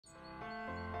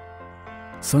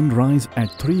sunrise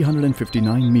at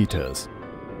 359 meters,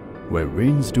 where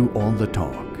winds do all the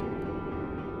talk.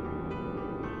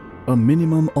 A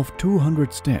minimum of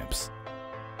 200 steps,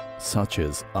 such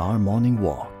as our morning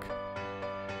walk.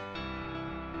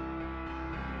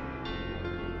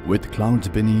 With clouds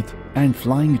beneath and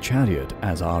flying chariot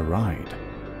as our ride.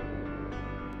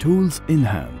 Tools in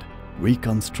hand, we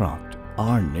construct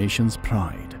our nation's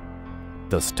pride.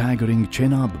 The staggering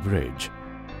Chenab Bridge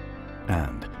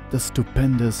and the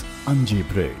stupendous Anji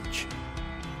Bridge.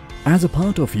 As a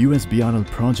part of USBRL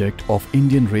project of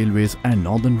Indian Railways and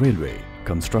Northern Railway,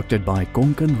 constructed by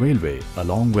Konkan Railway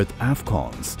along with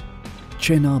AFCONS,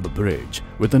 Chenab Bridge,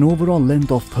 with an overall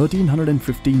length of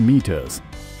 1315 meters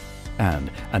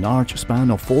and an arch span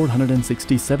of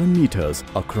 467 meters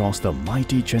across the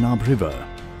mighty Chenab River,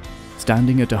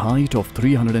 standing at a height of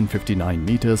 359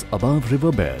 meters above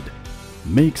riverbed,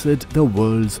 makes it the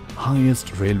world's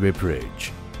highest railway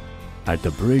bridge. At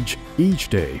the bridge, each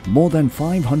day more than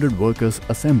 500 workers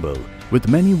assemble, with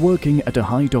many working at a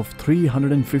height of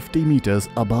 350 meters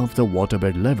above the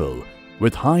waterbed level,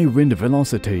 with high wind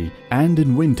velocity and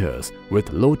in winters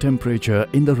with low temperature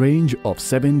in the range of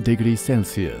 7 degrees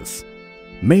Celsius.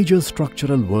 Major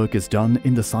structural work is done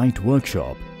in the site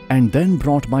workshop and then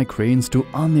brought by cranes to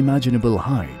unimaginable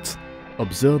heights,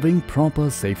 observing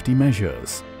proper safety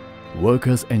measures.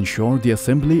 Workers ensure the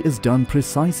assembly is done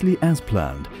precisely as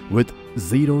planned with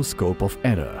zero scope of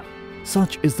error.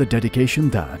 Such is the dedication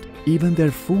that even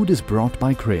their food is brought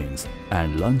by cranes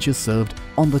and lunch is served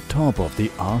on the top of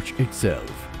the arch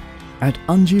itself. At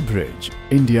Anji Bridge,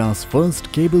 India's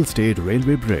first cable-stayed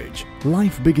railway bridge,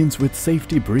 life begins with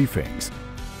safety briefings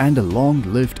and a long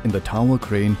lift in the tower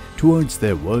crane towards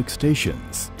their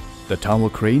workstations. The tower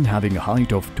crane, having a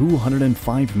height of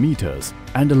 205 meters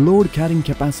and a load carrying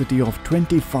capacity of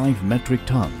 25 metric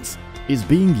tons, is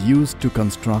being used to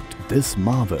construct this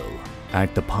marvel.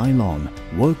 At the pylon,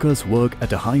 workers work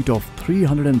at a height of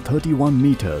 331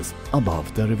 meters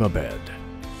above the riverbed.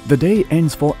 The day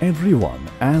ends for everyone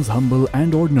as humble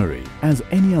and ordinary as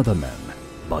any other man.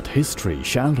 But history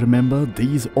shall remember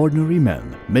these ordinary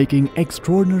men making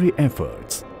extraordinary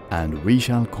efforts, and we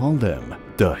shall call them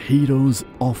the heroes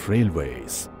of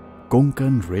railways.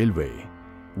 Konkan Railway,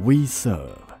 we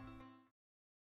serve.